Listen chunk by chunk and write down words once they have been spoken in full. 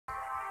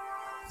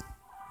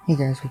Hey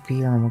guys, we're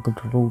here and welcome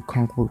to Road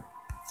Conqueror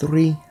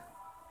 3.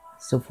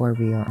 So far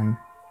we are on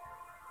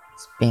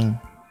Spain.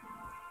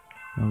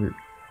 And we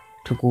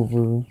took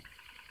over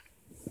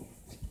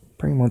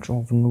pretty much all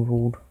of the New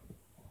World,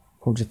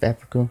 parts of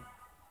Africa,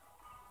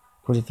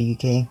 parts of the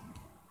UK.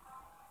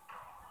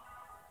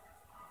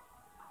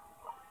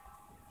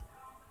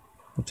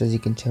 Which, as you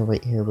can tell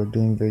right here, we're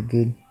doing very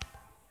good.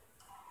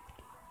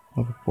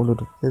 We have a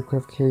boatload of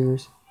aircraft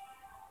carriers.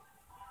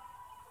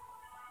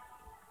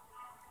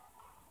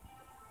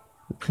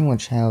 We pretty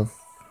much have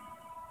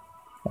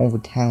all the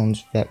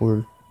towns that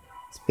were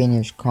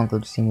Spanish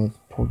conquered, same with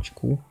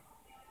Portugal.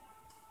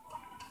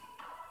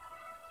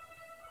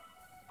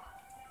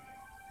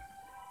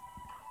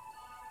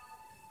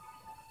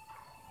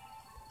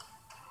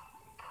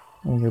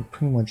 And we're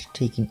pretty much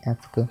taking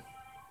Africa.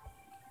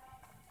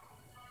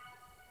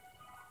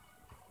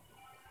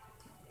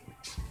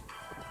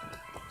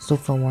 So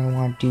far what I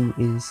want to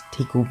do is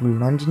take over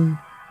London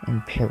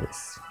and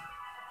Paris.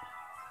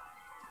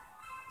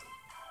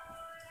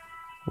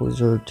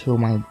 Those are two of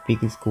my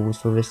biggest goals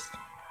for this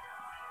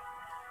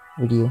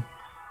video.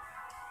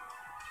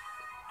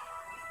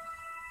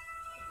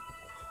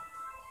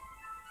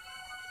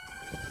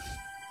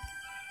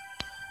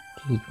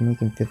 Dude,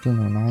 making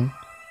 1509.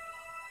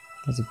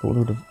 That's a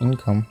boatload of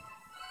income.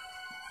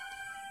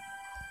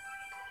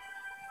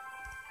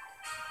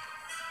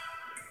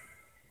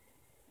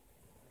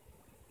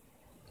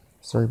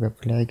 Sorry about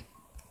the lag.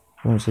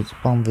 Once it's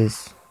bomb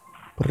this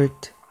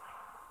Brit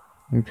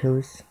in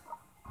Paris.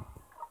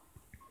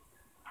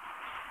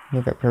 I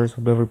know that Paris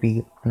will never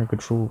be under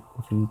control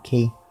of the UK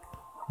in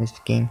this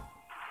game.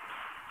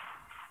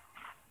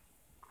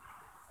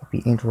 It'd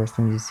be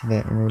interesting to see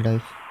that in real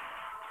life.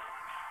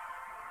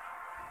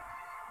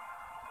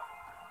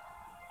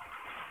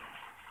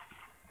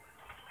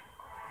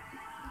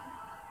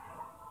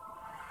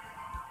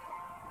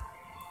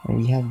 And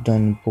we have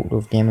done a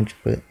boatload of damage,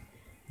 but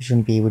we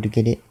shouldn't be able to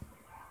get it.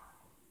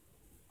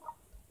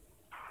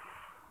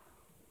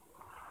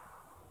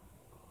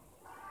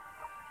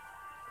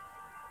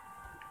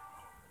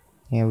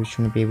 Yeah, we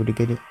shouldn't be able to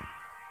get it.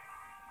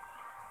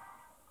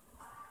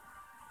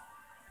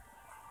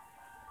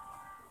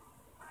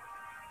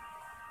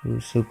 We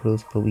were so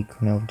close, but we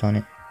couldn't have done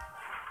it.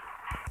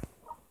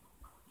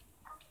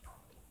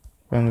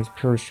 Anyways,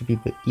 Paris should be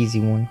the easy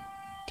one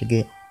to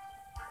get.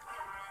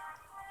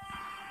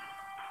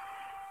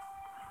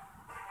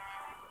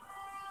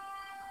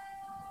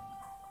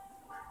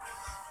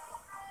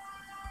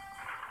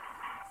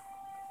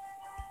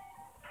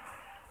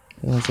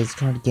 Anyways, let's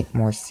try to get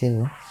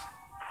Marseille.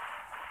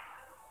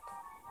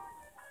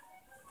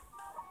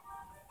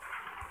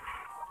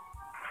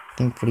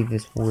 Thankfully,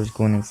 this war is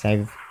going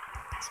inside of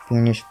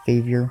Spanish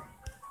favor.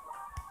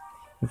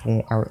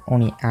 Our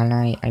only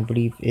ally, I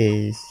believe,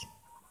 is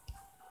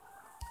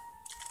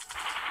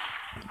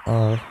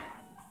I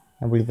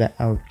believe that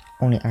our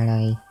only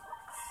ally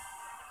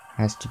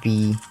has to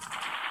be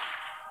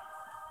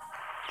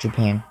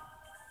Japan.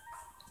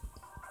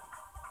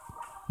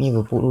 We have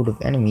a boatload of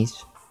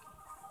enemies,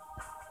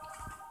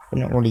 but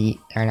not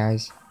really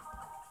allies.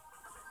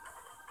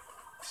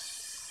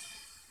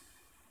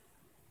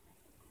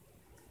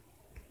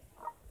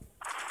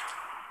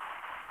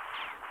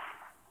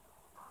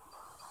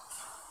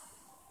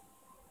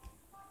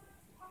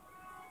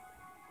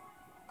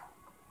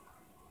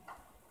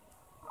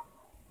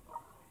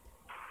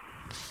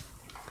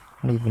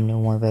 I don't even know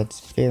why that's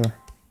fair.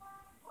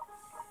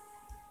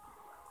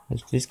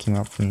 This came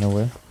out from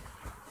nowhere.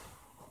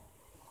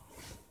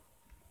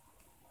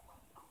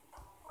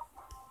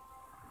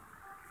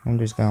 I'm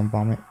just gonna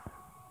bomb it.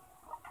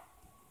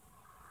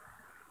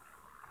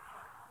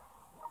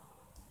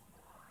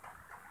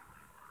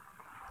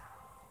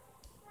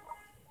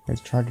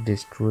 Let's try to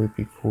destroy it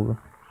before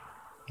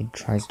it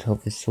tries to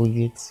help the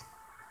Soviets.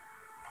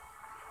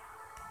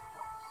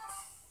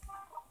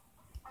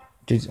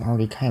 It's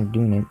already kind of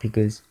doing it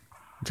because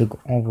it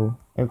took all the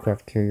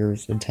aircraft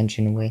carriers'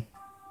 attention away.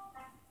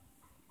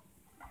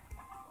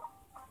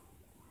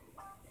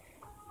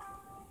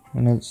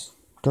 And let's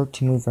start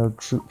to move our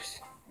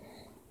troops.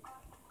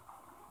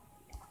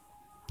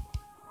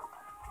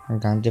 I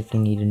definitely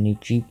need a new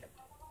Jeep.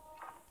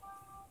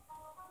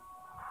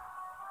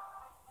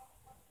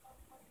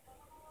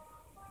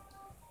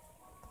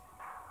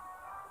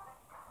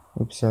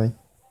 Oops, sorry.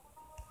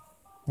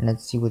 And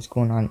let's see what's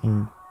going on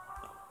in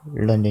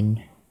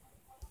London.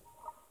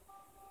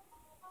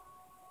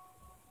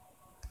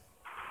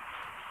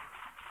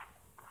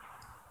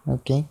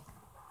 Okay.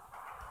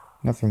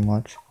 Nothing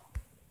much.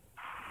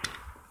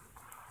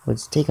 But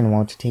it's taken a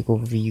while to take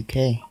over the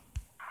UK.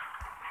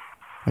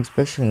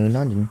 Especially in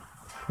London.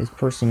 This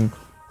person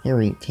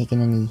here ain't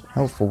taking any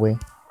health away.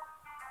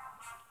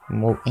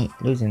 Well,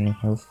 ain't losing any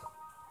health.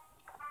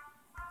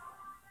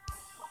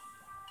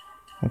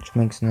 Which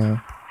makes no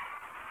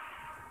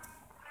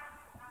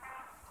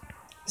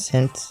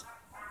sense.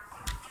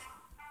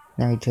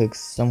 Now he takes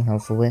some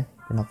health away,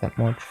 but not that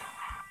much.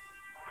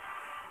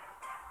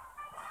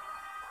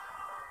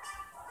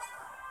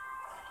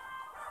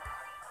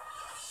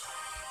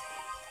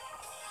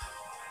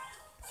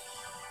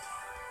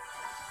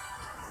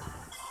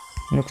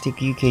 Looks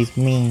like UK's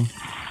main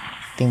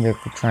thing that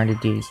we're trying to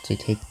do is to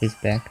take this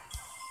back.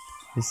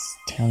 This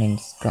town in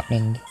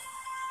Scotland.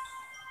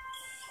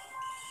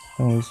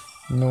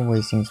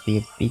 Norway seems to be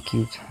a big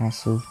huge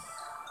hassle.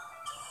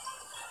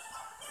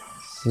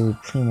 So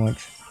pretty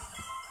much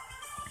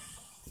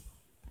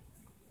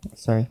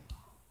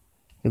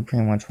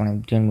when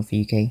I'm done with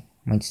the UK, I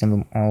might send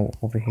them all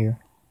over here.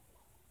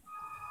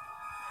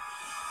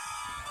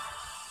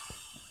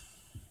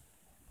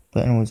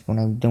 But anyways, when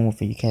I'm done with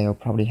the UK, I'll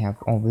probably have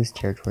all this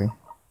territory.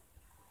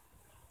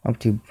 Up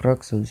to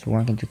Brussels, so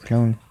I can do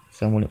Cologne,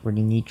 so I wouldn't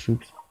really need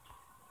troops.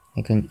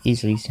 I can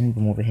easily send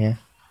them over here.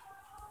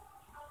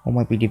 Or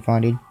might be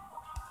divided.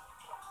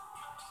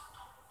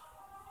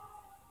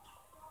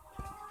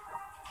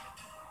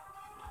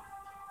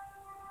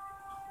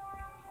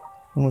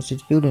 And let's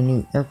build a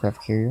new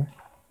aircraft carrier.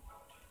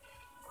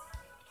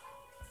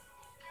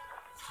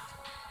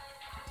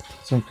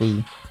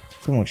 Simply,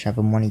 pretty much have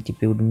the money to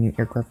build a new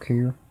aircraft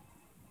carrier.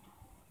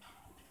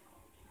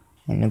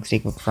 And looks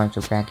like the French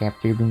are back at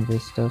building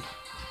this stuff.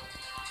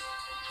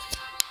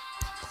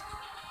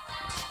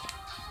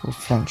 The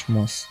French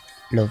must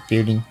love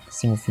building,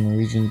 same with the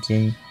Norwegians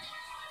and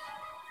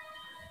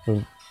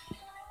the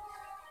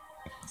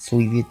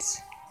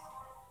Soviets.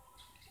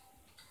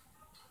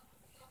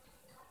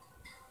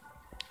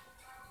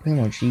 Pretty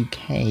much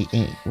UK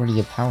ain't really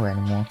a power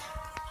anymore.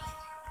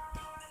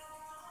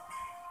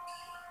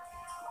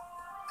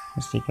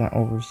 Let's take that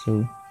over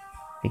so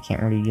they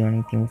can't really do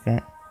anything with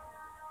that.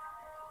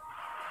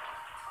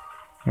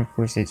 And of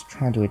course it's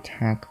trying to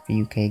attack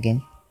the UK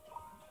again.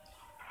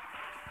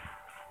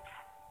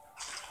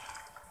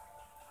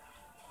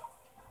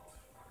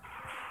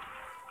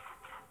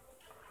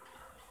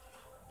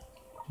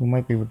 We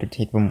might be able to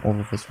take them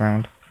over this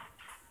round.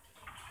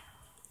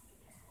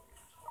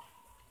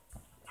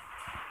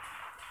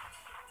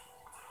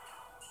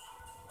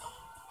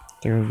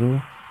 There we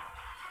go.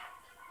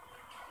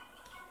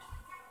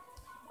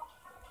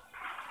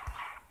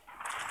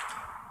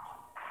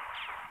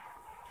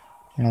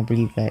 And I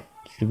believe that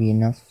should be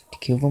enough to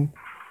kill them.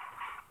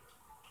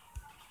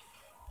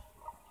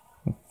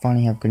 We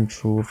finally have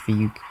control of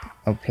the UK,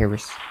 of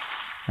Paris,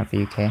 not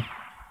the UK.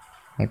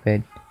 My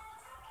bad.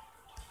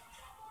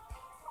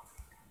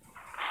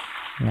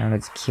 Now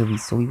let's kill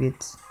these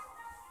Soviets.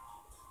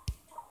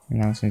 And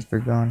now since we're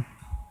gone.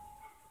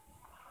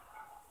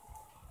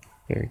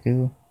 There we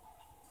go.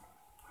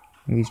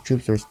 And these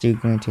troops are still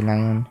going to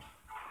Lyon.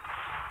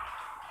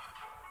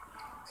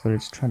 So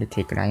let's try to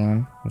take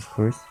Lyon, of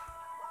course.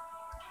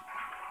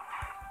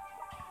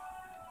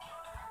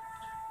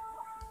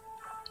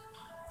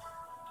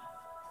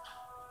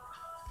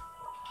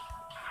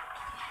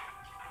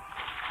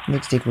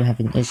 Looks like we're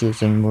having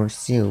issues in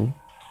Marseille,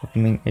 but the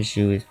main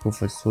issue is both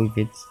the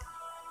Soviets.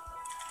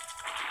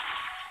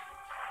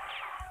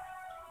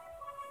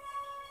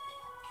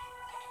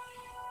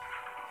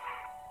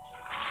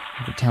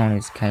 The town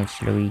is kind of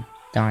slowly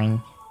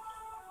dying.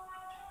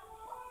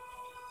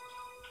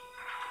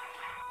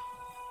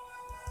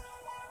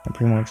 And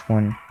pretty much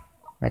when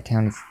that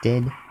town is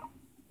dead,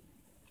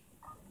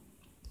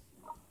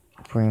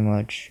 pretty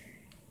much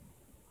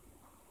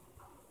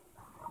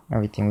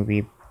everything will be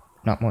a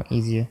lot more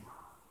easier.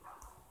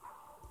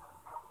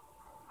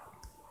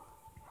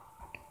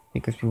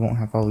 Because we won't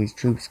have all these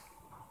troops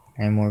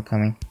anymore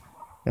coming.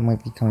 They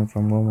might be coming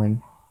from Rome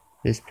and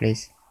this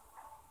place.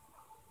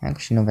 I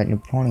actually know that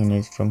Napoleon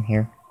is from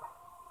here.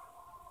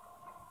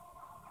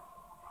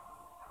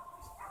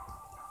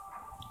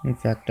 In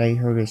fact, I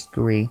heard a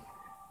story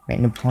that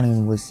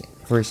Napoleon was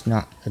first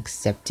not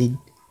accepted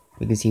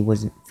because he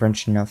wasn't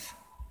French enough.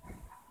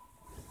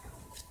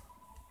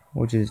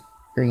 Which is a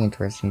very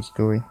interesting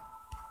story.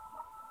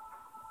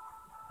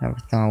 I never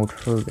thought I would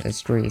heard a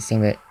story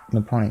saying that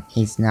Napoleon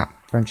is not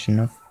French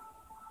enough.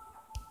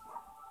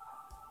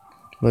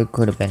 Well, it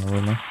could have been a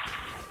rumor.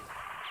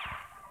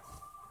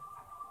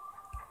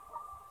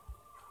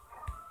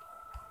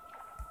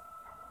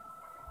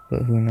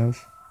 But who knows?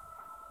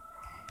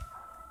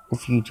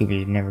 With YouTube,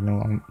 you never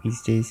know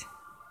these days.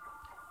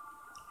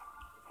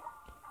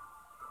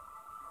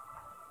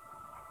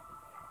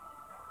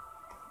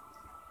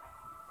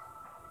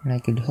 And I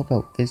could help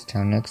out this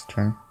town next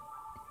turn.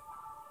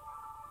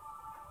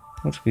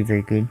 Which would be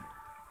very good.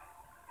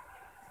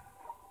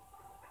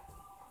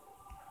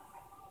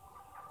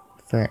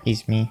 That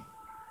is me.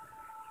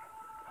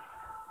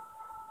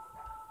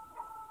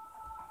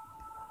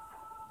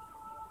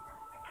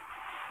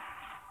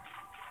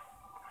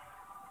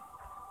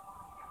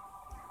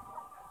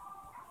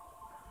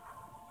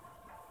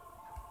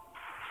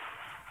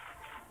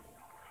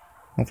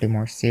 Hopefully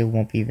Marseille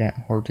won't be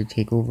that hard to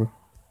take over.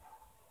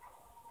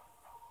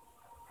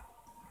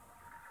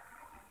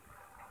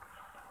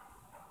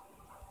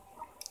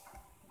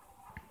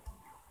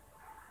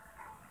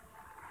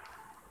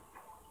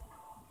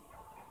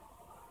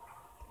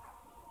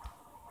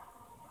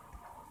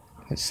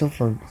 But so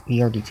far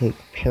we already took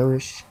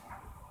Paris.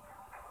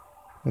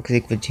 Looks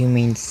like the two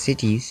main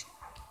cities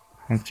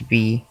have to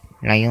be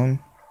Lyon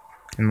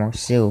and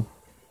Marseille,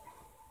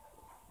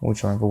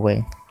 which are on the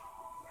way.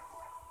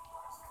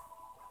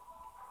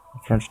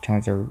 French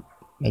towns are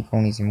like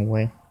only some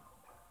way.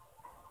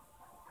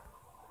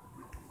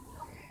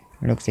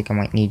 It looks like I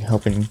might need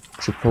help in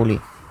Tripoli.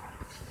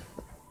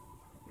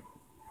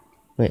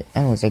 But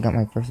anyways, I got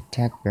my first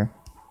attack here.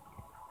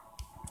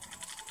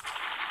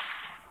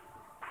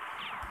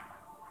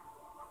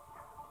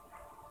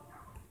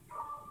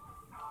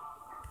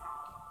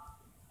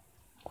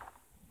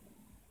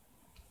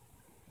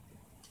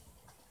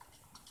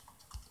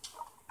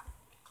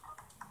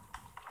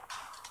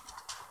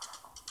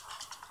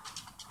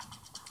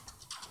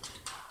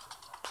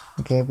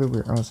 Okay,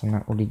 everywhere else I'm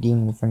not really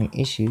dealing with any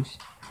issues.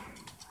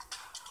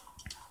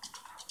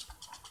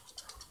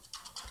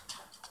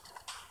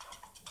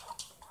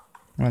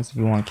 Unless if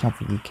you want to count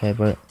for UK,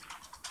 but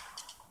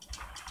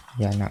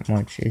yeah, not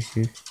much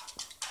issues.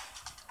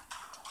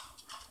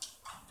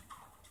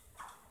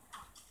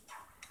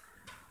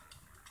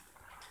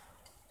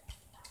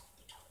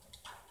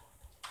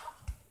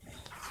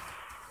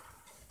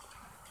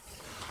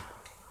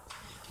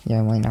 Yeah,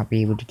 I might not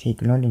be able to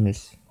take London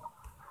this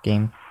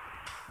game.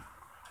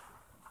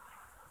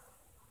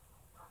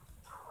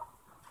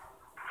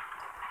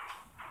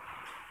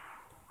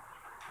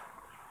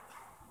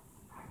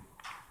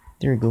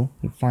 There we go,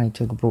 we finally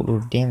took a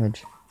boatload of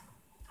damage.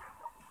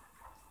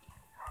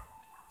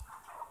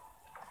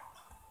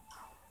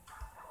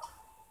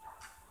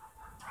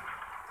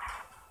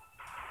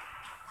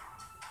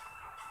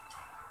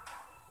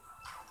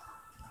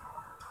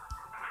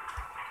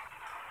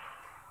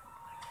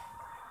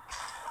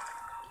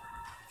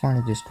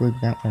 Finally destroyed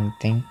that one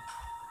thing.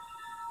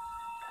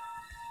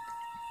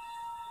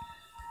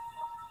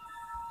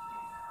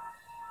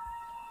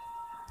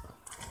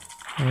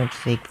 It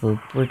looks like the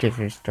British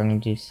are starting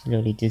to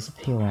slowly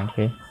disappear around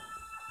here.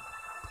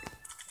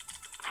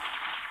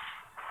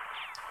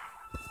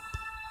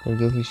 There we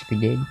go, he should be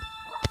dead.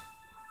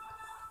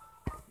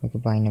 We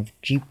could buy another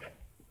Jeep.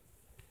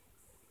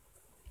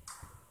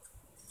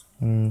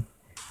 And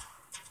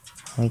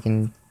we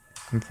can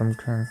confirm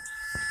turn.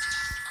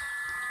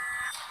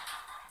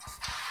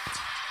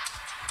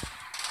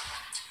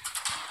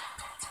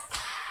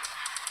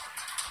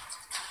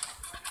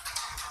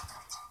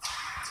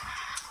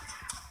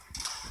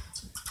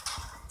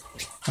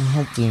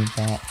 I'm hoping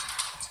that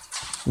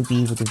we'll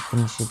be able to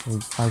finish it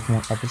with 5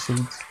 more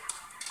episodes.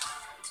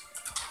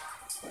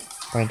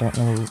 But I don't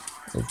know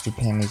if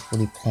Japan is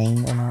really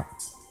playing or not.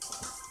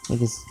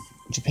 Because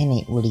Japan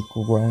ain't really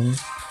growing.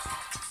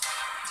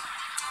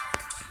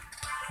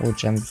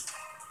 Which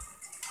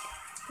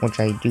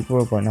I do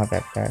grow, but not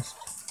that fast.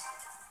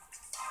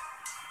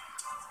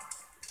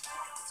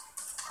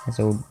 As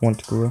I would want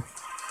to grow.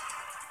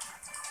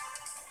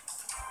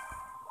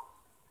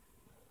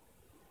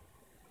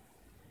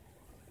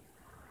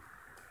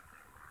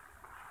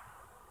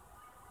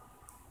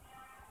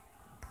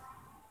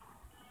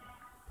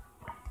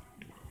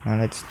 Now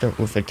let's start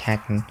with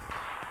attacking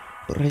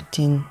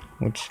Britain,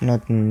 which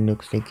nothing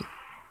looks like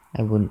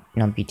I would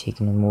not be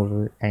taking them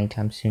over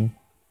anytime soon.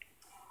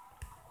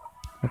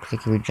 Looks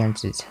like he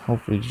rejects his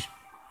health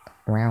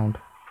round.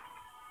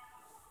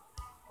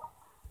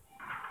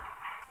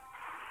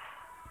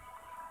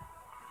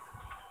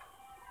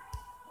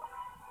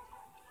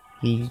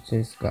 He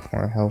just got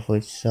more health,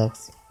 which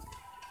sucks.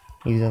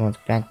 He's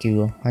almost back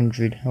to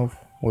 100 health,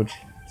 which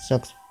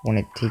sucks when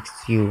it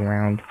takes you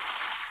around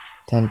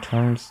 10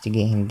 turns to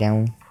get him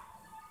down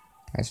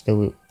as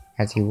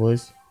he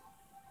was.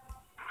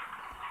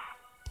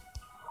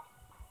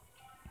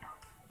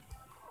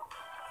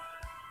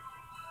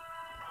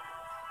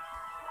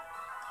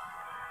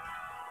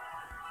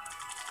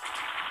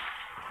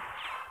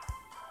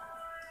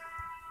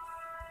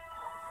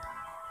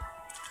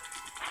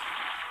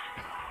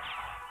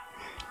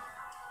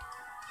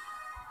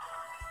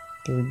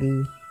 There we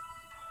go.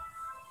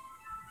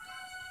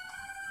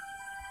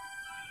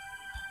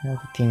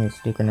 Everything is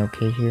looking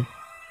okay here.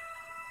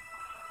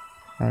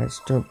 Now let's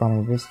start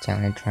bombing this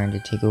town and trying to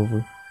take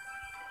over.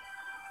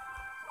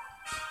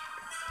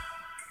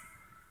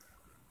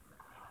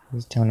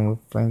 This town with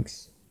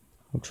Franks.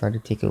 We'll try to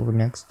take over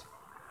next.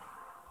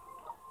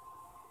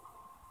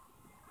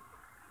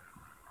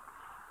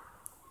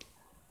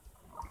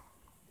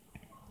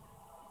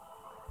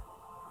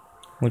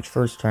 Which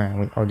first turn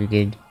we already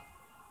did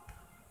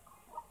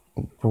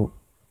a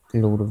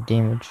load of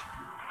damage.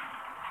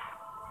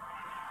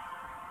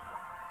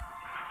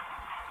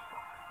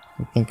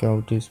 I think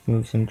I'll just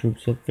move some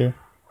troops up there.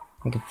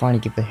 I can finally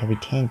get the heavy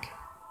tank,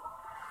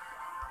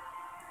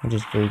 which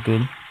is very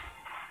good.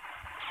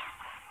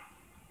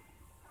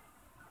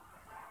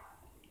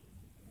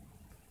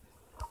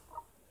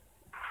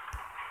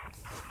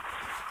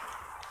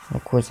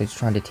 Of course, it's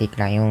trying to take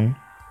Lyon.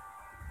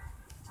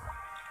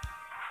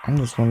 I'm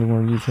just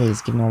wondering where UK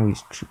is getting all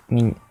these troops. I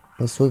mean,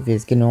 where Soviet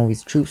is getting all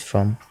these troops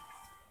from.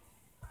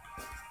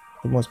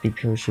 They must be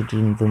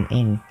parachuting them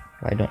in,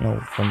 but I don't know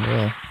from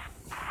where.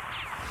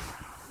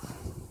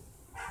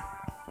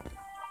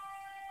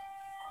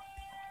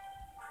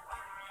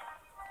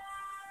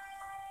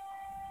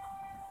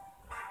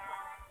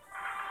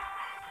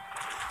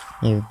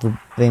 Yeah,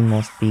 they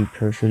must be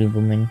parachuting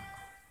them in.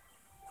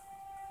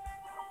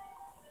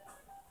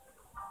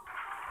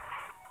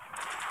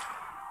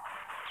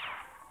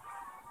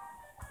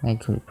 I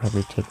could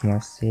probably take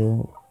more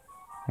steel.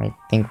 I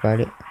think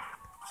about it.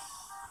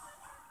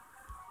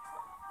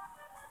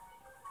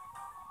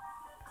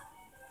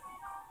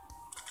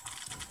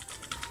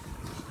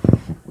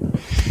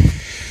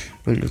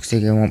 But it looks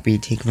like I won't be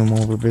taking them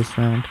over this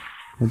round,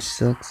 which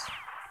sucks.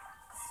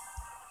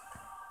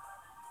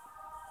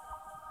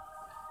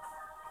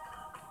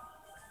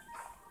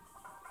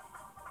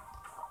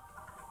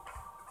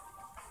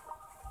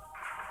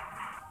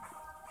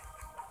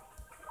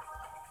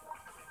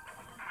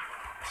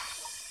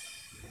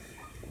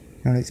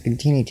 Now let's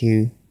continue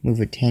to move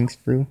the tanks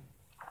through.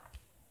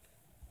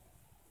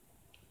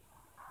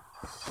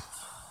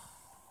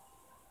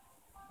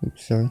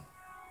 Oops, sorry.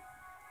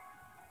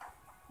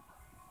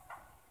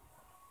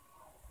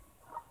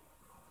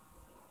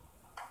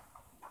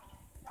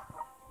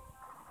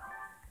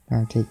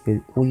 I'll take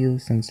the oil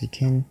since I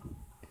can.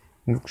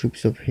 Move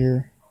troops up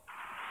here.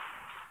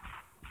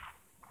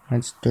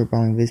 Let's start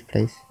bombing this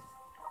place.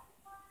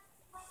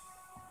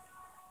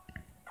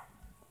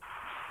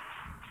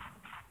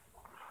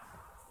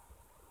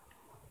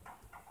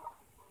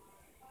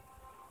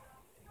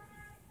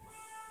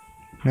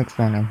 Next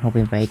round, I'm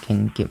hoping if I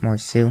can get more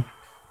steel.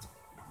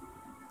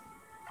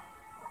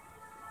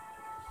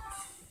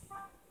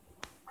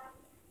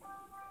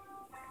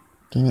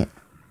 Dang it,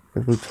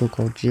 the root took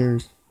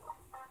Algiers.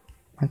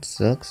 That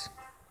sucks.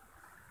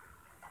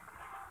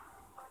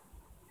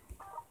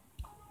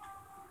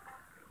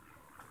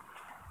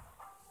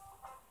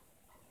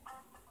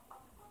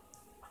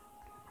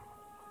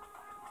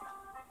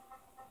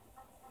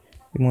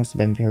 It must have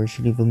been very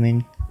shitty of them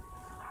in.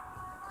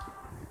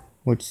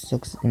 Which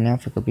sucks in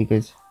Africa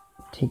because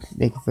it takes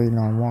like a very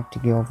long walk to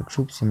get all the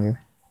troops in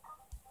here.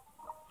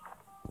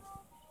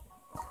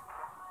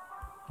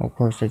 Of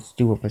course, let's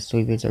do what the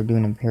Soviets are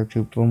doing in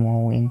paratroop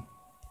bombing.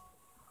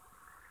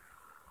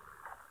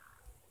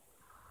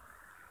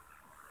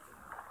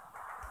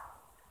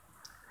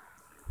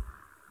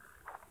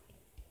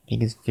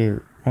 Because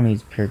they're only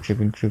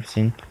paratrooping troops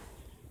in.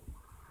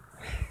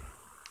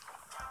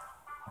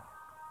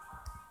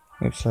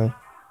 Oops, sorry.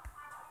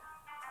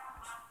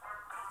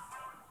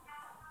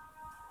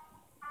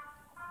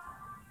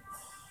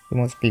 It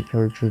must be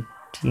paratroop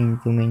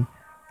team booming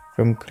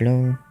from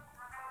Cologne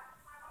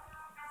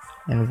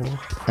and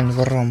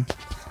Varam.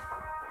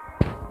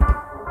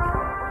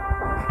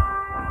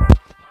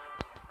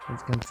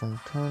 Let's go from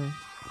turn.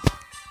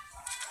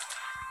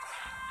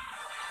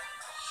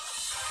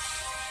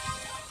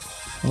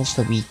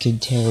 Also, we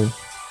could tell,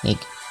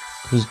 like,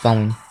 who's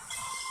bombing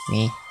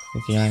me,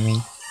 if you know what I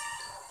mean.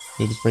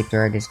 They just break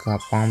their I just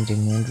got bombed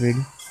in Madrid.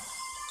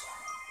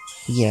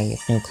 Yeah, I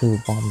have no clue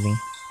who bombed me.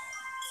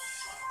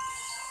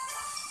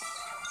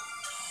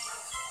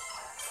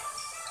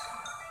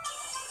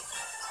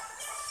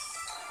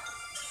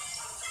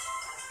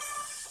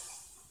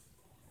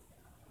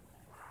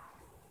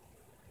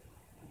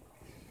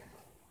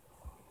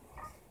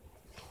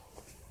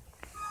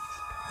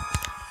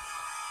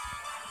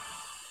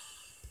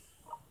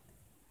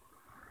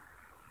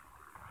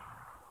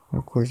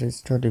 Of course, I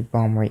started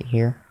bomb right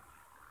here.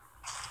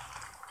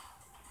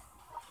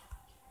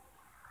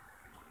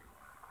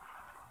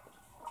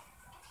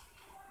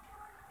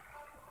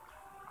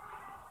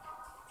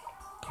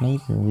 Can I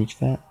even reach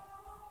that?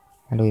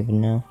 I don't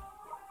even know.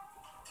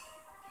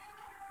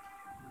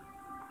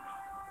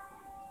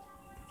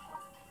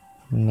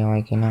 No,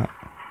 I cannot.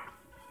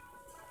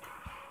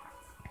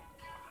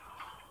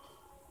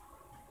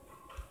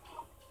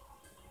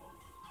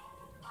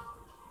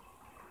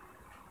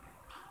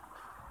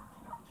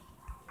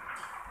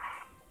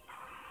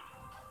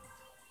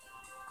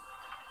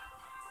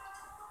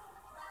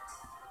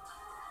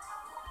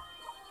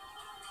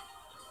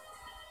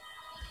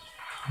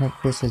 Of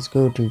course, let's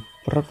go to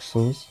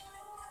Brussels.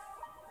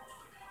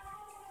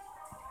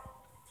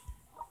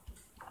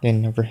 Get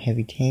another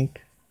heavy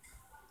tank.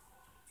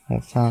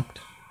 Oh, fact.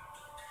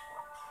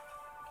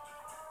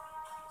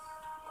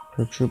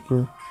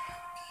 Paratrooper.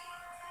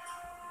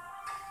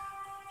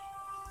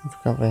 I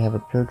forgot if I have a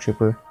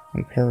paratrooper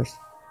in Paris.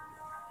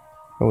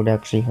 That would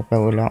actually help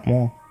out a lot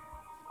more.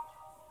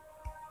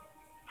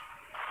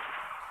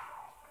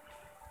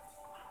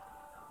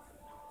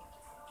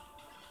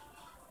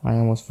 I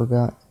almost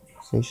forgot,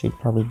 so I should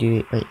probably do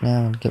it right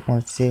now and get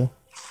more steel.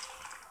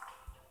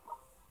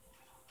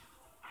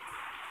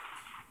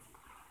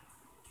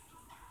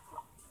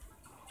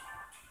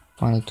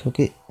 Finally took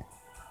it.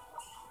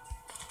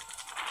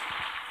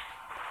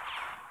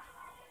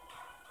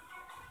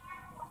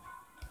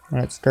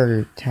 Let's start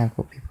to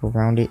tackle people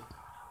around it.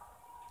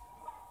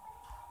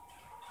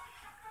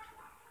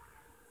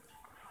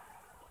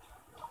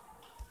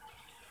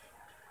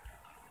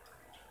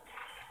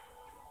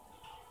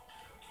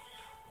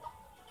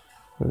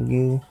 For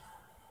you.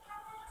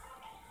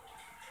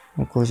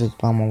 Of course, it's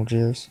bomb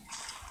Algiers.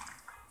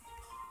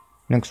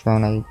 Next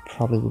round, I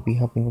probably will be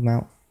helping them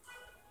out.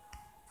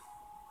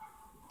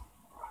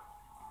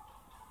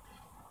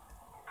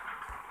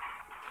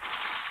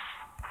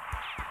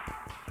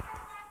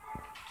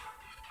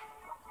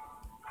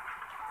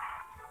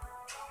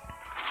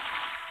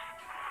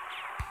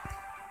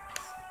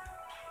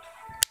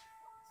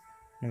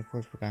 And of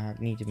course, we're gonna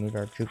need to move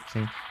our troops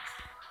in.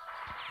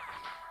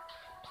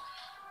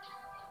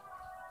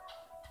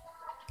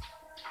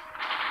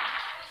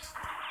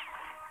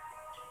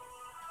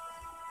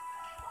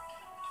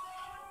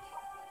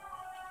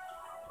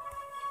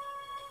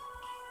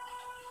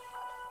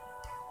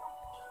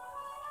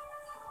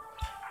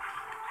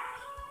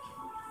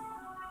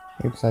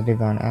 Oops, I did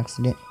it on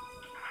accident.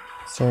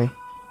 Sorry.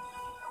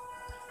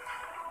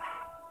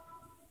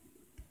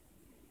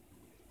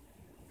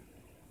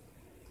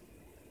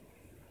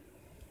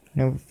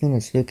 Everything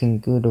is looking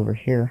good over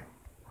here.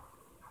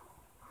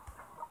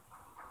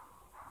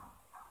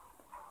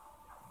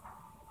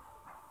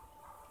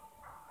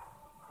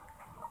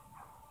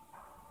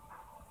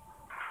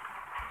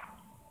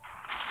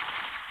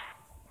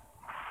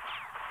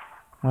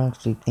 I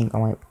actually think I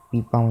might be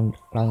bombing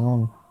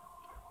Lyon.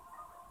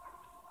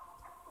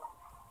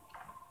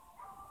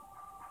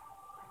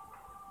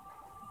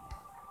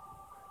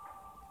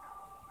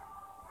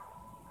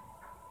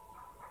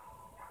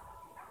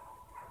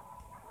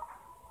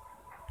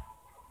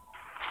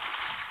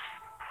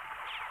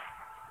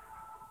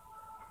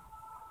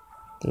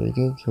 There we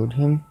go, killed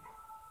him.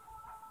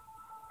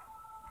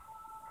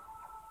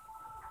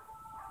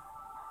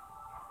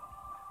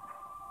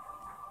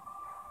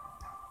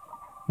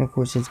 Of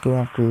course, let's go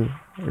after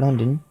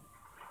London,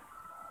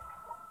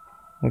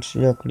 which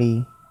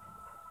luckily.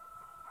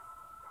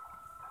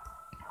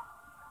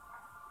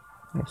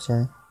 Oh,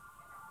 sorry.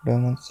 Hold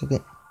on 1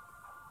 second.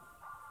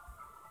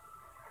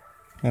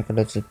 Okay,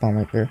 let's just bomb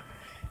right there.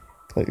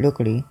 But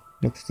luckily,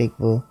 looks like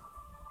the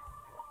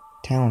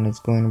town is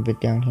going a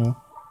bit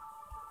downhill.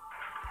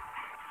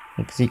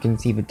 Because you can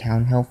see the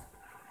town health.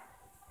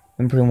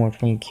 And pretty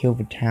much when you kill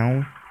the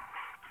town,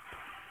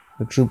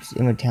 the troops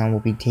in the town will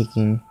be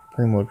taking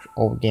pretty much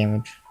all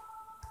damage.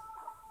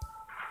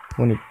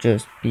 Wouldn't it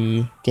just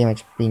be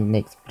damage being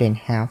like split in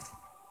half?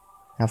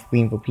 Half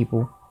being for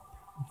people,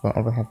 the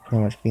other half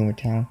pretty much being the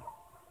town.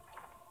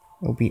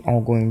 It'll be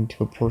all going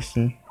to a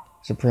person.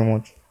 So pretty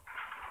much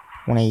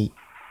when I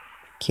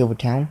kill the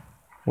town,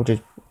 which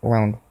is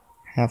around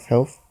half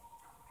health.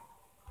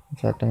 In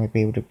fact, I might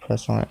be able to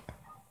press on it.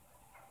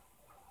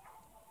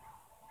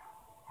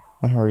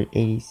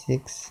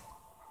 186.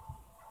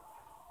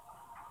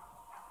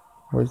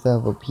 Where's that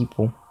other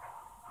people?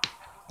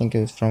 I think it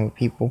was from the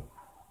people.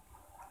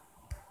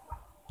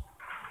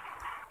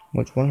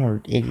 Which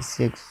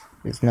 186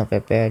 is not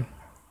that bad.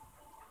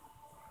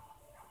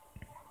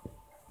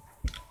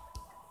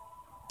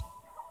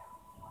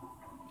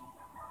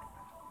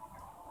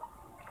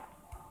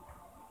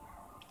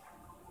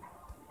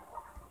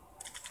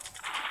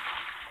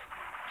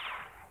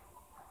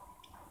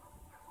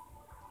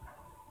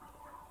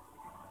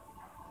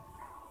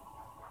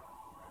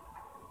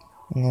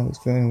 And I was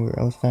there anywhere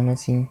else I'm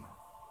missing.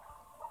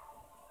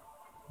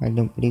 I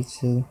don't believe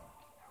so.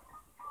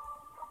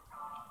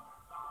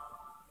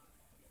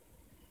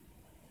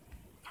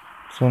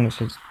 So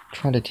let's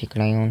try to take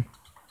an eye on.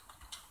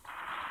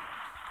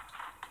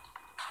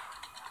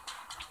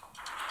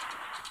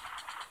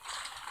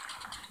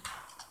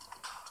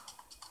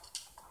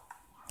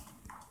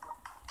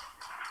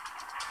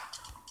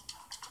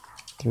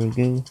 There we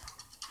go.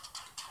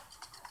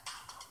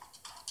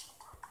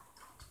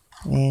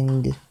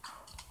 And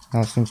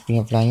now since we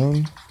have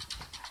Lyon,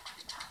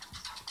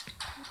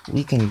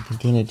 we can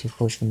continue to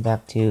push them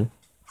back to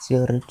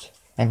Zurich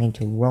and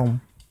into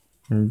Rome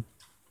and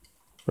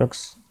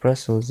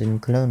Brussels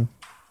and Cologne.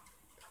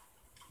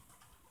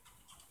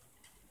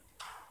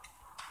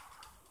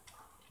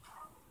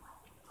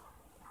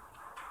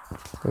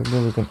 So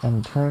here we can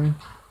end turn.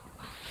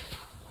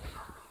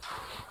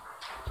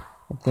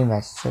 The thing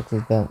that sucks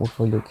is that with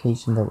the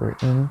location that we're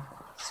in,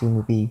 soon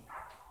will be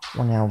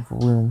running out of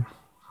room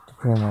to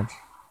pretty much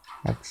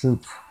have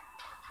troops.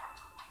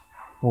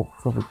 Well,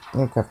 for the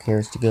aircraft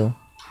carriers to go.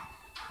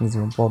 These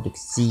are Baltic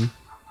Sea.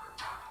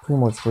 Pretty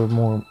much for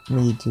more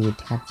made to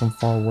attack from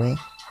far away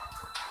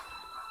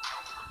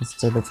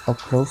instead of up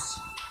close.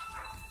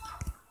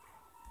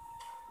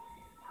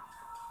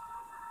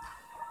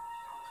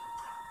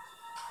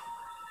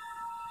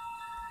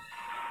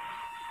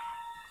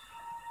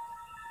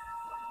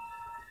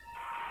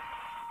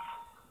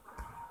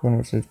 Then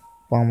it's just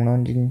bomb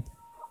London.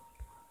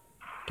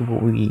 Do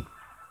what we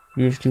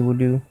usually would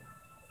do.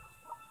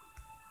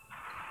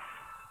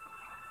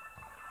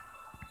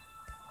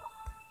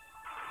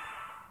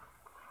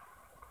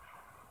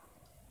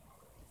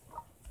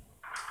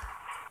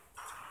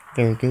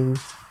 There it goes.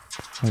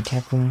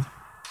 Attack them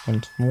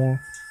once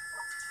more.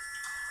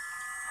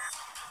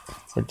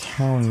 The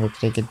town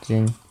looks like it's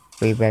in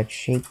very bad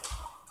shape.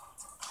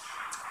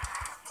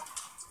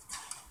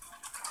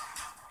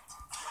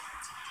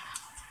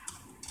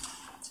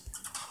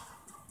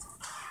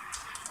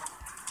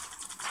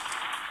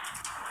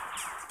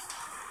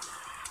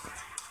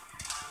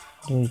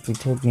 We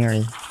took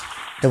nearly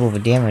double the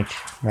damage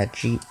from that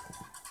Jeep.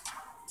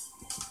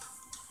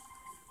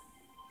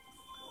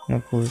 And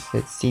of course,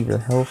 let's see their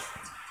health.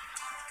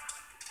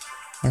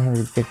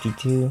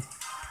 152.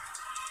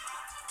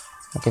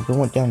 Okay, they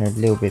went down a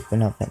little bit, but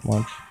not that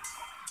much.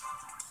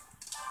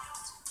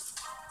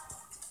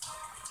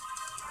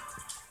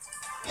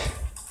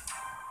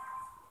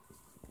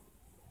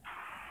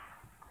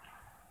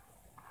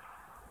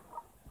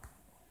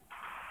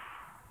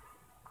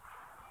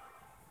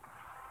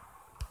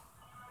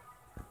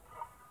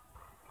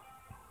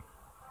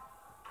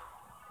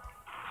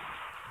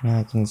 Now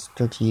I can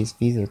start to use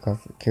these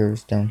aircraft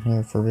carriers down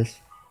here for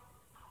this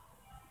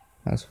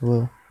as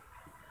well.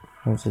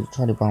 Also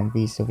try to bomb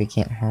these so they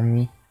can't harm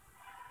me.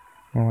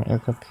 More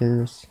aircraft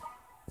carriers.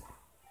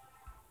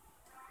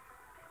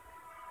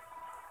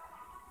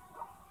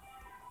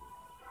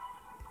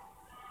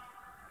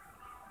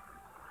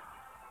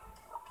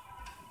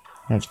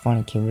 Let's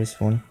finally kill this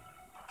one.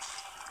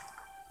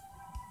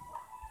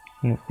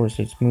 And of course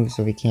it's moved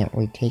so we can't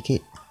really take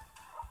it.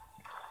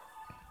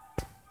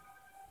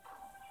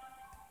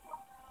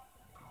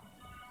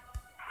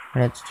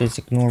 Let's just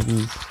ignore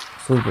these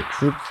Soviet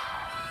troops.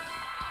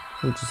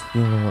 We're just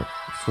doing what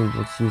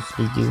Soviets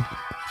usually do.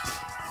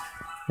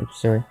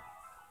 Oops, sorry.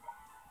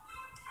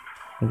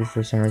 Maybe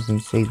for some reason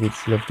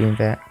Soviets love doing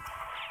that.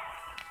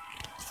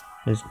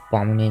 Just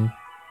bombing in.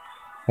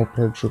 Or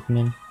paratrooping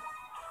in.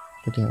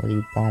 They didn't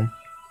really bomb,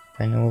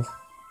 if I know of.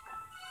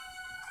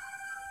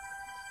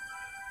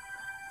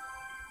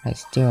 I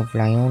still have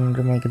Lyon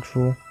under my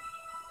control.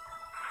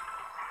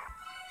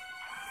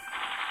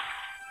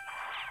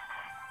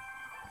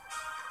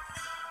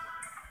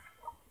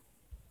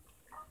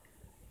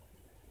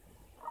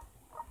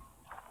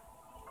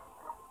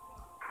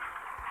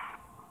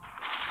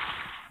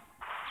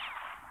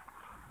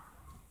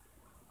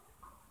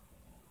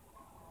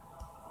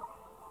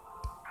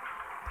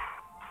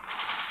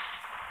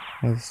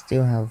 We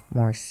still have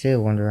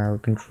Marseille under our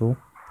control.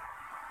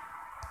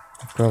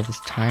 After all this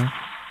time.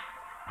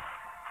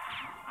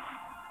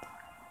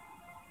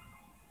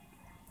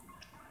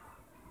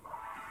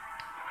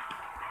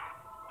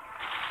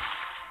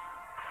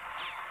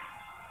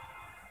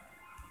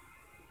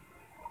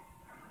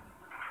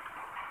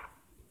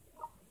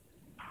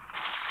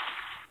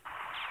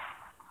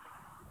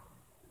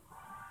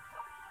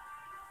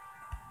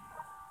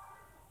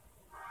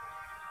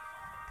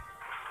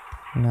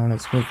 Now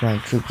let's move my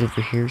troops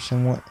over here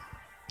somewhat.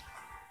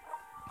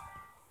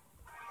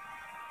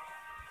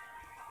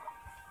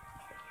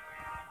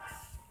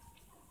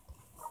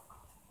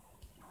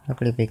 I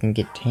believe they can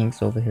get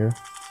tanks over here,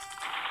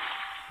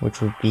 which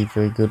would be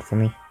very good for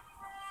me.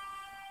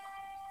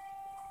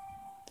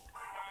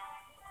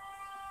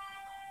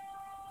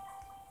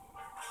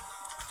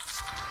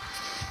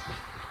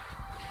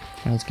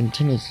 And let's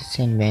continue to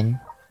send men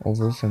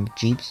over from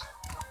jeeps.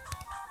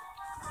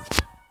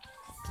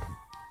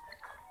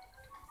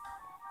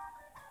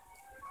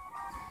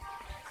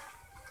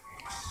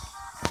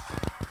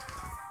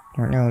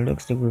 Right now it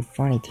looks like we're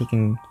finally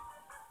taking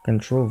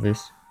control of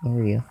this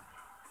area.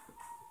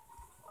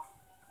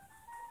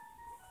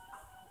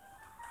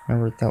 I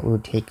never thought we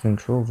would take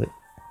control of it.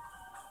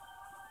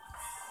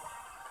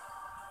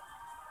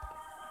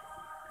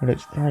 But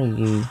let's try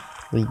to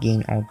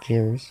regain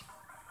Algiers.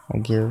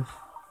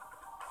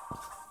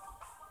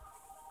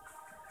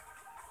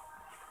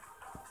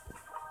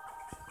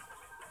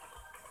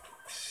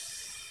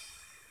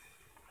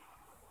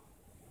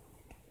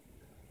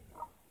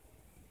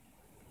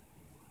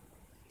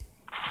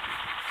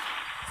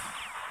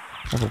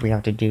 What we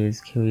have to do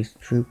is kill this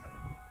troop.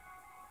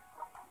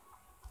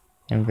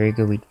 And very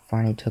good, we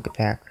finally took it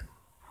back.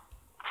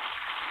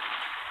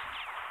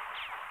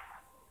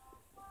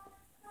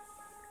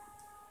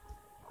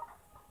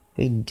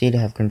 They did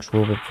have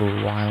control of it for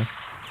a while.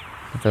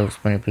 If that was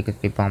funny because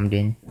they bombed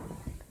in.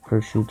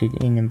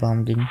 Parachuted in and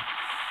bombed in.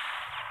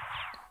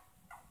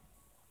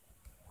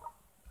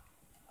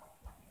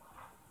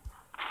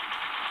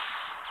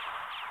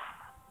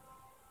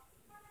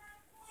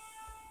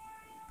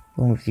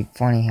 Once we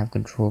finally have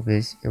control of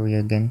this area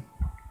again.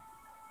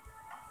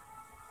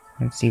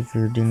 Let's see if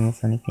we're dealing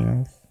with anything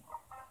else.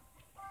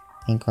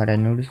 Thank God I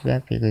noticed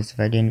that, because if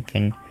I didn't,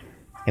 then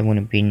it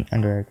wouldn't be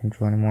under our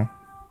control anymore.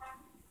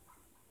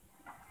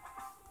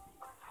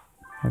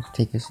 Let's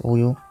take this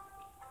oil.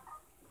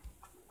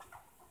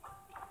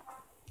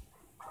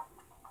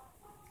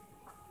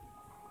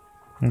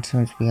 And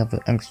since we have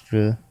the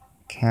extra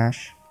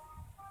cash,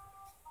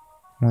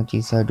 I might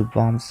decide to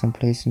bomb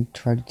someplace and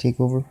try to take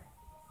over.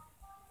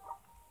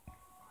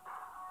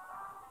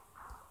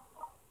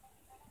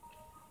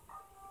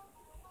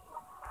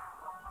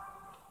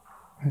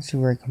 Let's see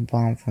where I can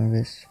bomb from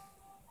this.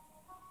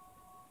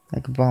 I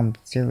could bomb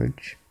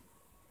Zurich,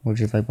 which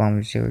if I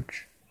bomb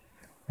Zurich,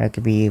 that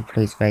could be a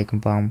place where I can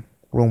bomb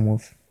Rome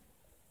with.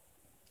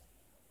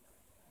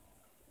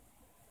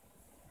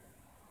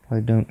 But I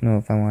don't know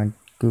if I want to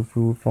go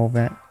through with all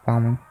that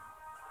bombing.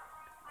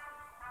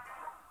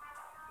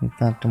 In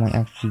fact, I might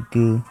actually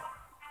go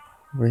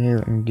over here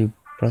and do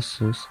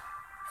Brussels.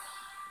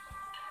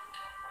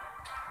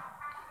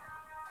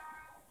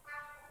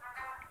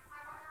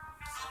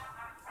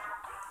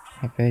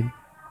 I bet.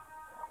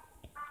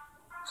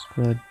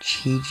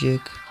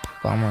 Strategic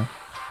bomber.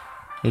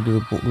 They do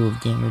a boatload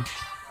of damage.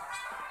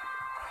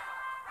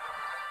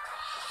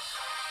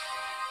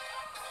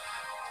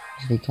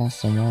 They cost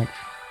so much.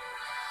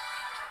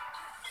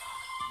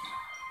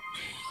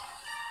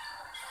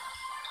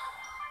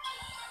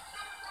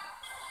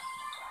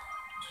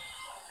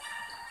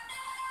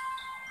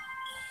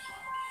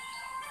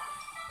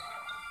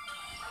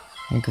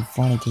 I can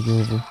finally take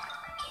over.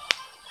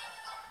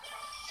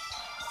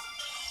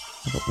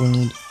 What we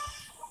need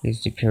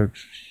is the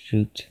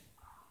parachute.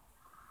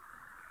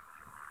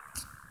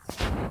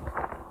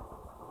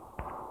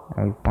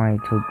 And we finally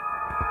took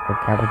the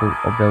capital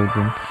of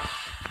Belgium.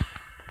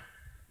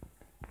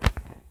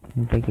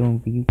 Is that going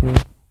to be UK?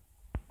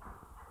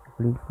 I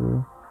believe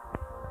so.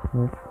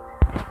 Yes.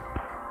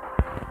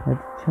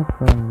 Let's check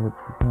on what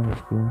the plan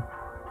is doing.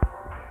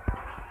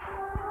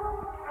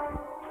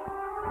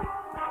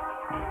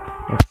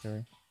 Oops,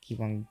 sorry. Keep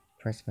on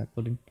pressing that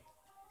button.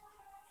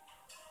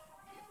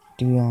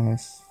 To be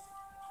honest,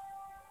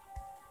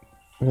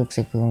 it looks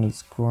like we're only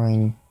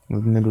scoring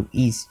with Middle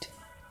East,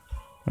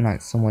 but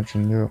not so much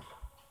in Europe.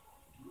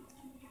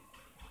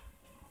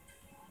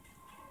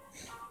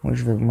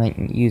 Which we might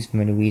use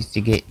Middle East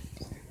to get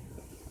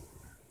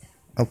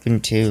up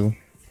into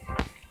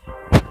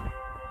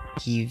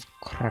Kiev,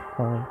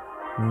 Krakow,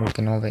 and look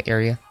in all the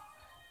area.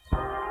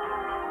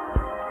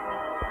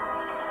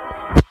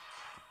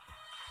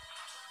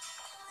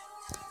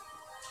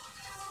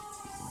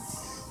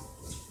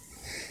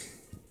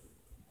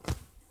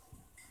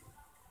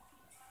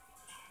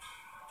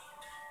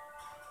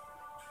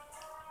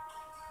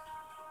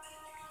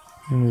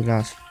 And we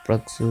lost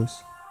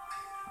Brussels.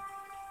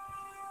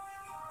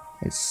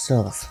 It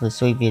sucks. The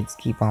Soviets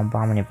keep on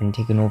bombing it and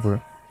taking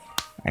over.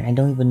 And I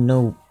don't even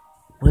know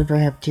where do I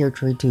have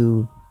territory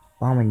to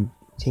bomb and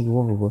take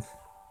over with.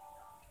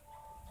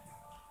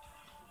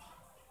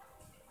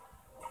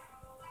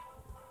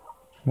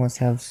 Must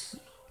have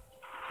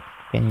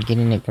been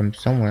getting it from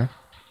somewhere.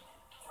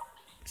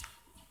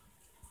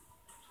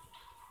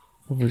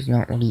 But there's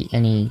not really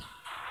any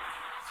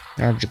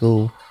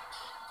logical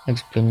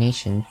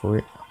explanation for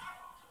it.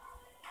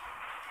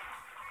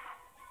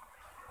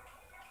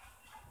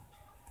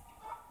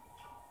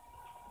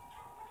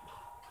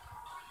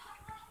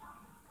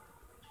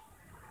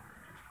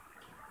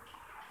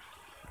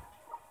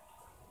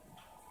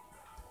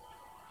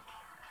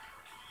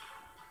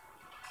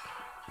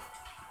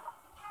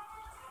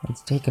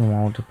 It's taken a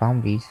while to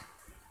bomb these.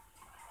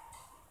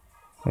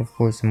 Of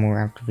course, more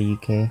after the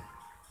UK.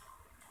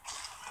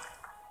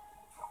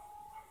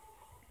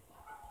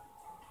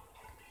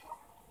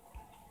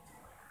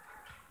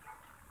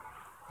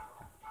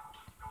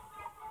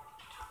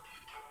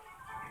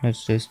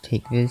 Let's just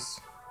take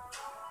this.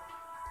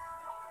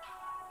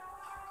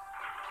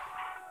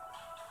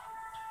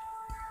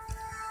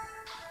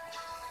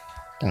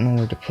 Don't know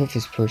where to put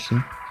this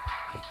person.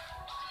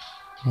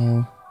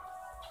 No.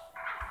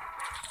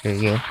 There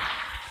you go.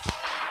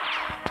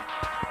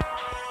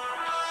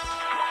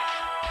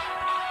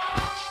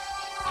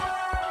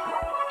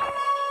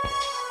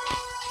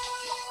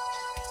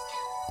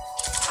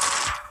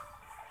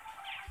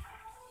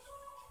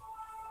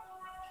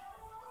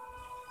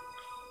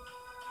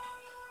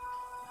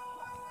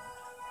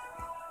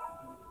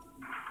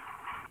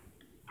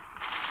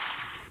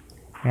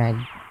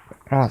 And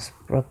I lost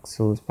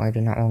Brussels, but I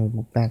did not want to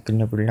go back to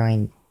number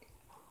 9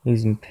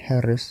 using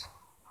Paris.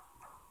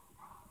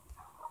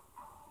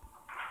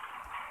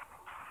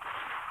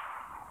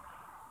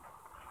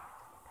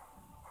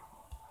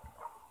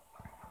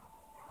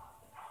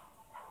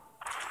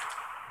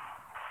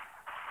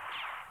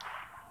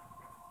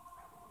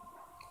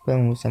 But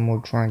almost I'm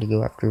more trying to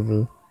go after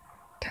the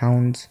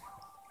towns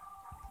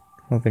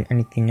more than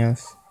anything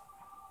else.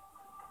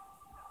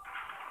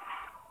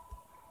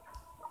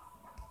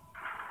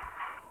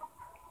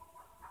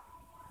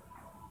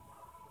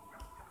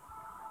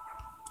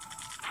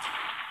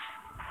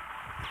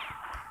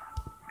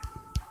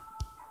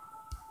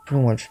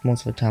 Pretty much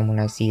most of the time when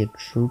I see a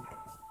troop,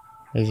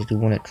 I usually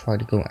want to try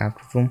to go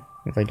after them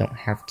if I don't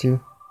have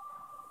to.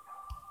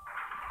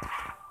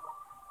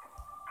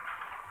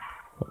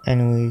 But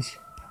anyways,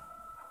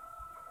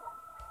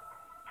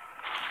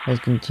 let's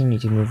continue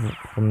to move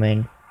the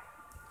men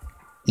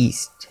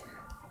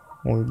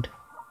eastward.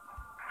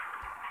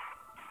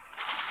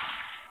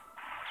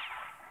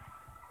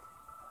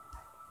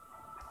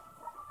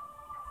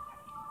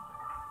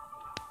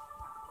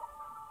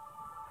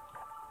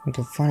 We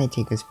can finally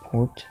take this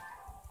port.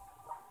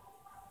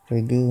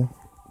 Very good.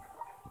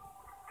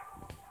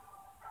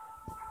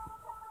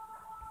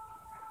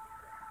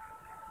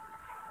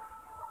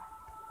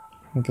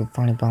 We can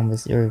finally bomb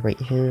this area right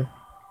here.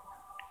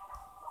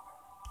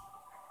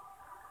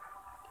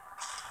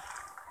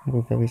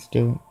 Where we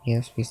still,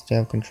 yes, we still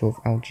have control of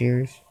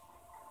Algiers.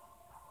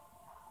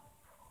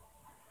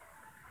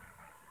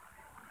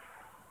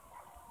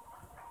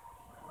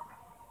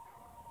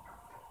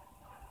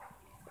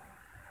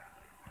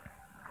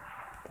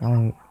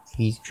 Following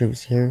these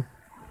troops here.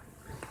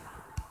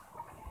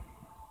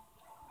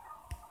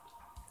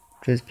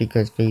 Just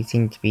because they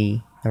seem to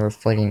be never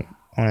fighting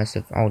on us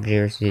if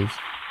Algiers is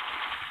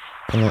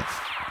in it.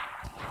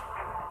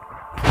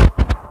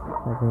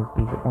 I think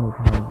it's the only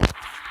time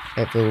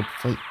that they would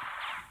fight.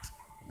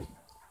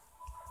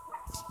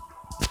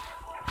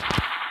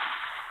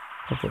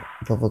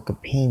 But the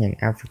campaign in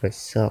Africa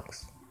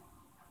sucks.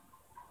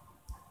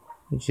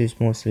 It's just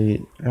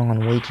mostly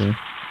long waiting.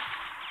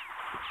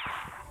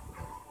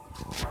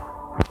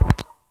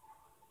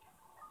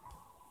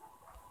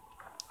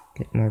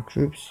 Get more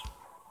troops.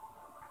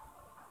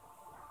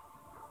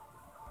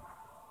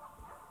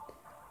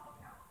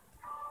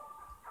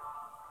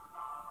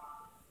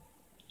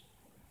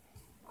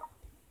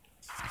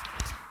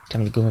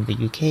 Time to go into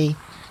the UK.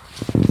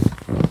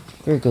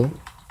 There we go.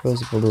 There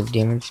was a little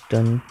damage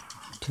done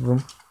to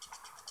them.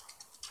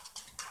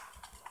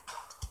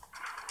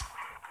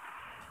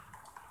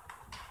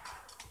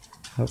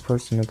 Our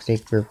person looks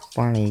like we're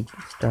finally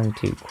starting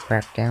to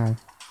crack down,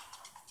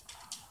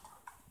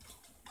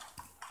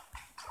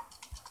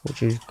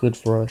 which is good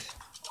for us.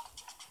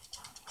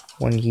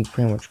 When he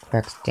pretty much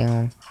cracks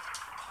down,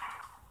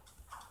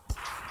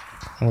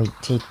 and we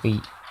take the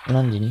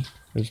London,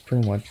 which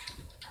pretty much,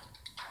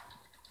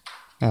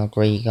 oh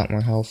great, he got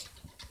more health.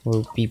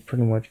 Will be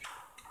pretty much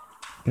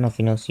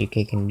nothing else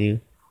UK can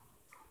do.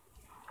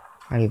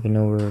 I don't even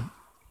know where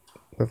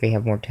if they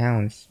have more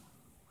towns,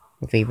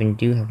 if they even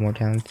do have more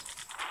towns.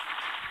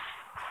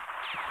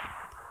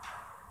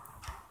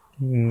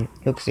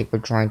 Looks like we're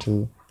trying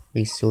to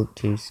resort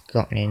to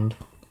Scotland.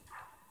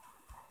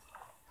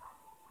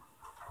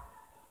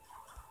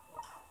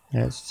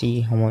 Let's see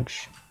how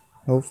much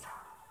health.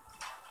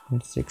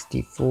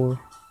 64.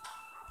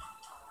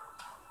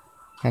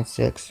 That's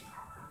 6.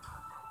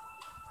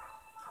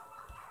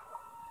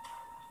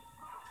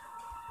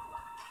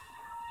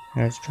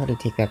 Let's try to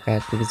take that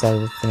back because I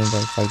was thinking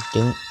that if I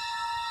don't,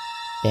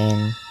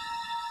 then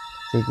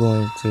they're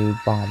going to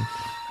bomb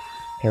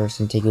Paris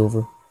and take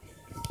over.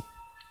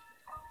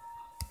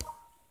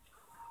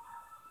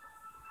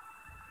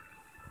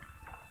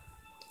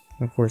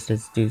 Of course,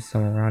 let's do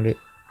some around it.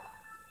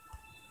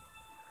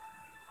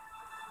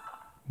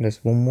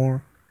 There's one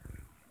more.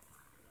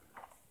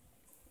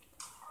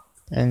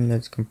 And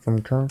let's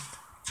confirm turn.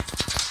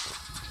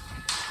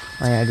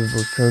 I added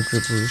those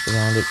paratroopers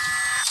around it.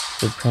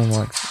 So pretty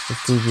much the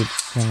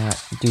Soviets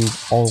cannot do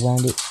all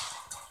around it.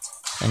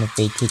 And if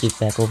they take it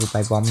back over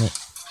by bombing it,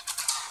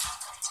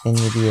 then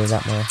it'll be a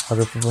lot more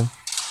harder for them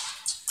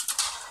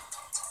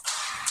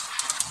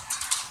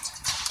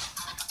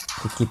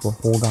to keep a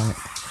hold on it.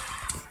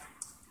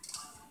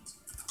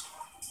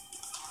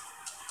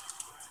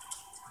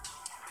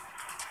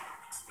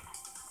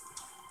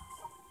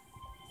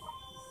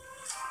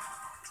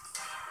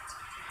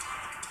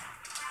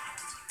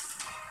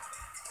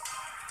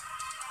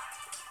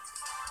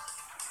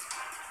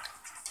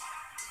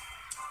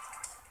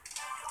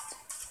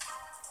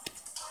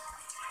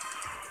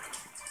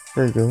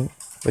 There you go.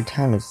 The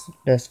town is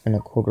less than a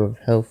quarter of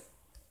health.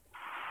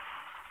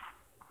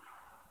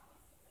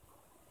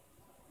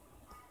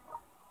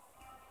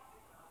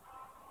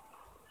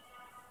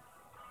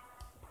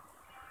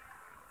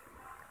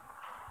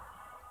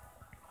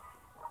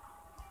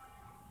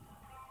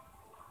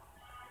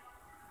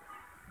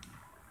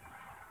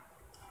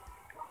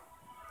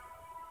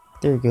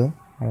 There you go.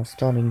 I was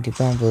starting to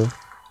bomb the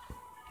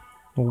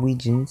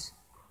Norwegians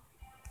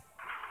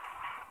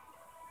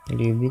a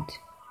little bit.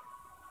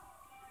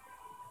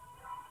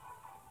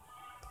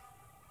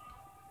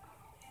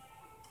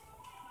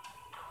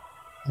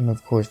 And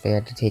of course they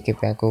had to take it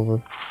back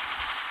over.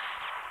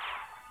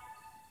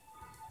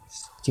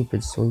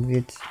 Stupid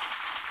Soviets.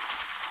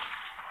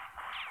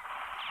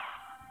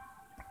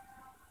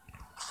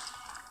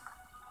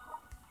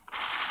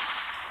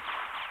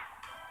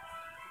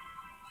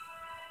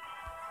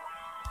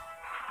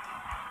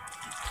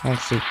 I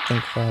actually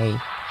think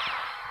I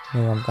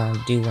know what I'm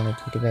gonna do when I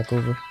take it back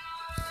over.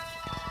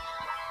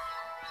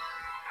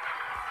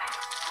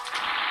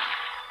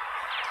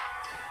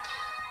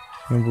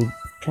 It would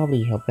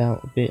probably help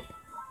out a bit.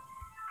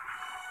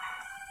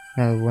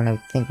 Now, when I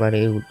think about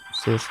it, it would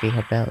seriously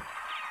help out.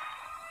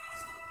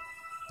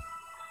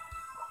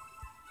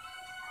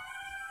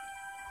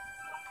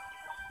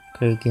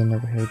 Could get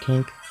another heavy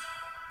tank.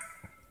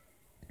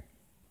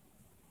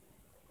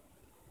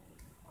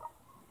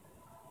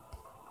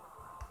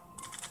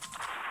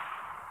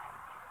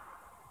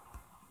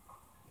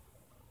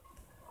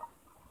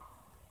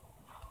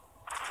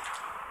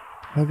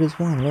 I just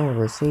want to know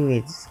where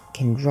Soviets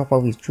can drop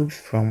all these troops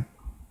from.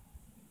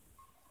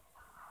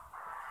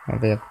 Oh,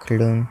 they have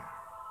Cologne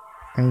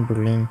and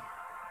Berlin.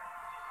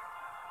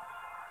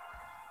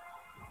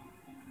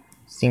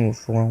 Same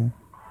with Rome.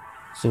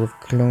 So with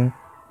Cologne,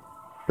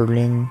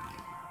 Berlin.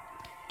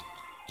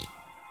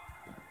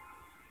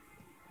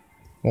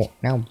 Oh,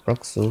 now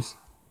Brussels.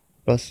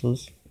 If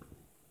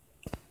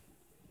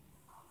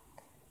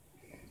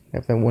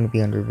I wouldn't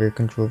be under their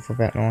control for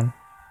that long.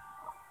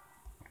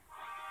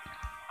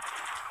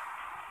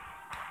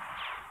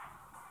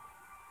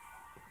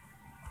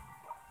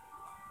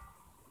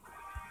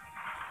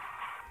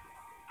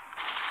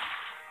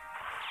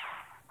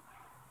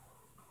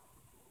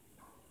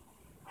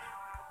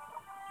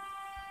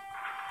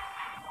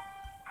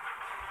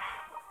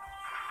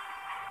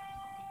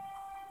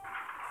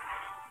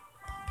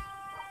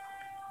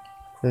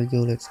 There we go,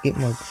 let's get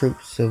more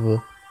troops so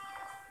the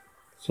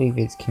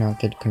Soviets cannot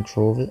get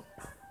control of it.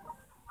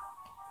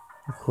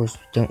 Of course,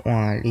 we don't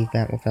want to leave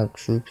that without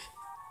troops.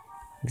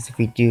 Because if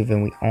we do,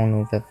 then we all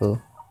know that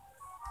the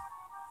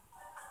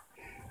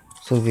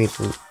Soviets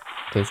will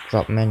just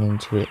drop men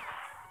into it.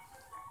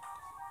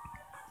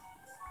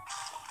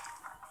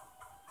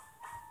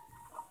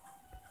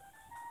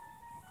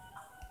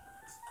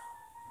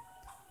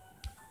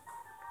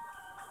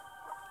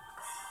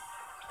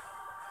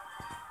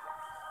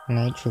 And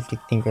I truly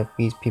think that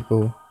these people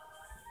will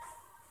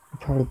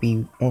probably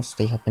be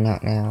mostly helping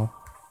out now.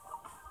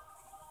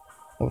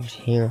 Over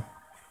here,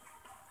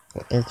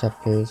 the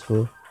aircraft carriers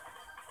will.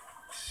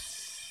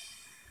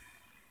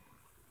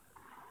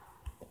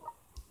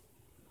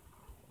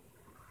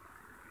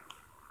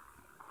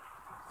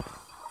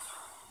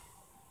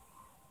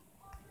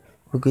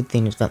 The good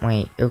thing is that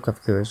my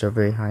aircraft carriers are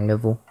very high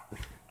level.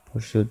 We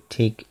should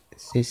take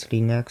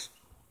Sicily next,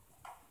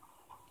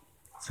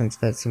 since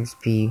that seems to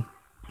be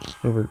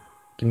where we're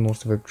getting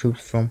most of our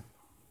troops from.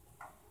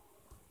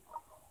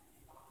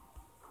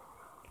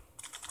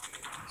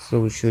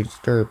 So we should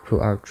start to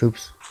put our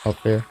troops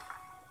out there.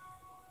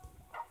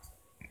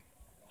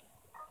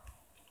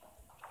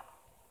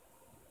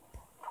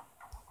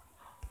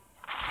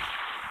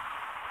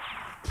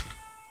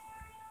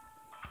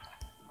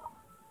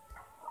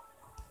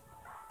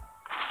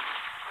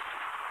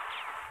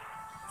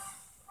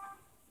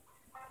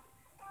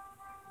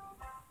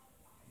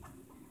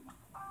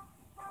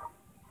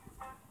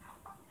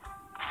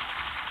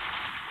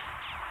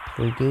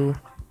 We do.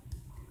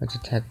 Let's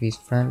attack these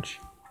French.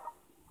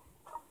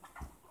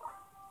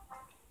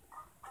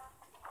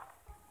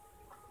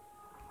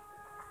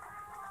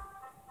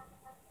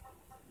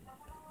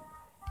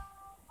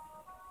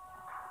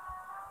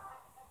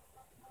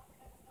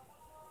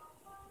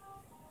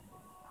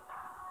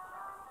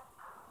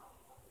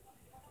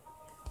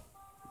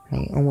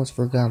 I almost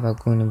forgot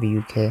about going to the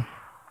UK.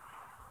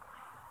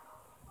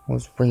 I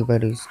was way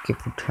about to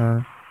skip the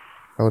turn.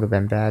 That would have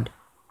been bad.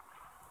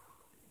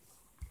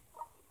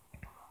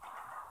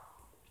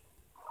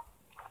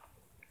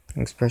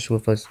 Especially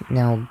with us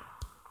now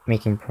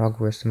making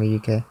progress in the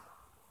UK.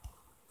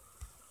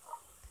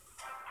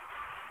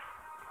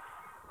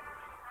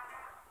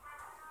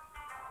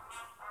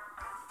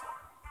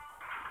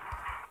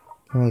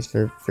 Anyways,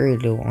 they're very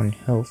low on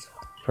health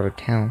for a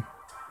town.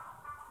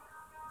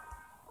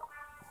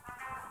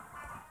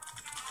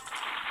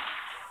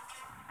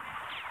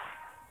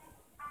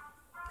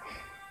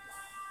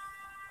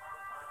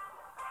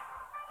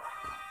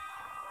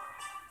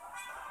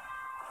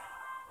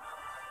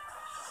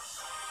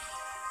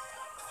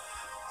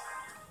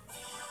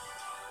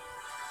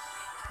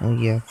 Oh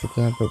yeah, I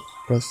forgot about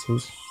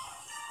Brussels.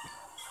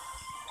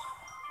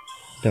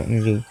 Don't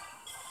need to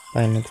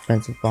buy an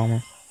expensive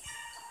bomber.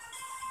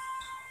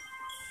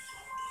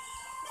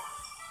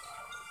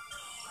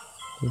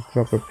 We'll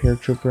drop a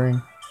paratrooper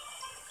in.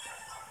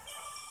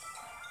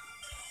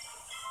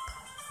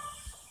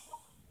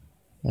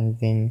 And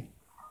then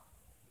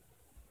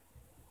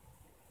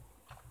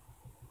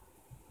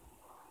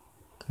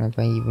can I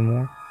buy even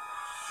more?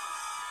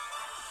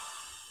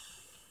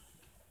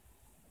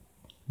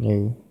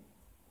 No.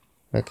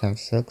 That kind of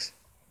sucks.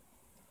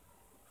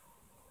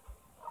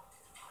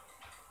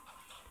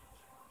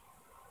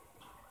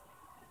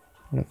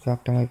 In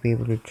fact, I might be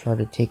able to try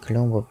to take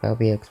Colombo, but that'll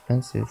be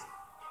expensive.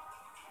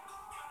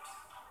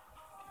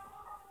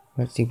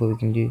 Let's see what we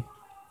can do.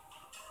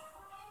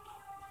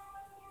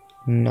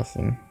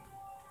 Nothing.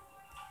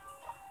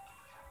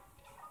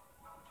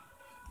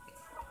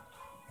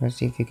 Let's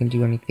see if we can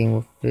do anything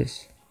with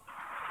this.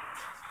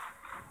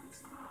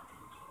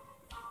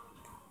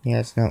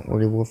 Yeah, it's not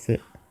really worth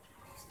it.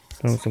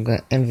 So I'm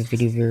gonna end the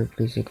video here.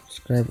 Please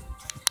subscribe.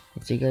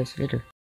 And see you guys later.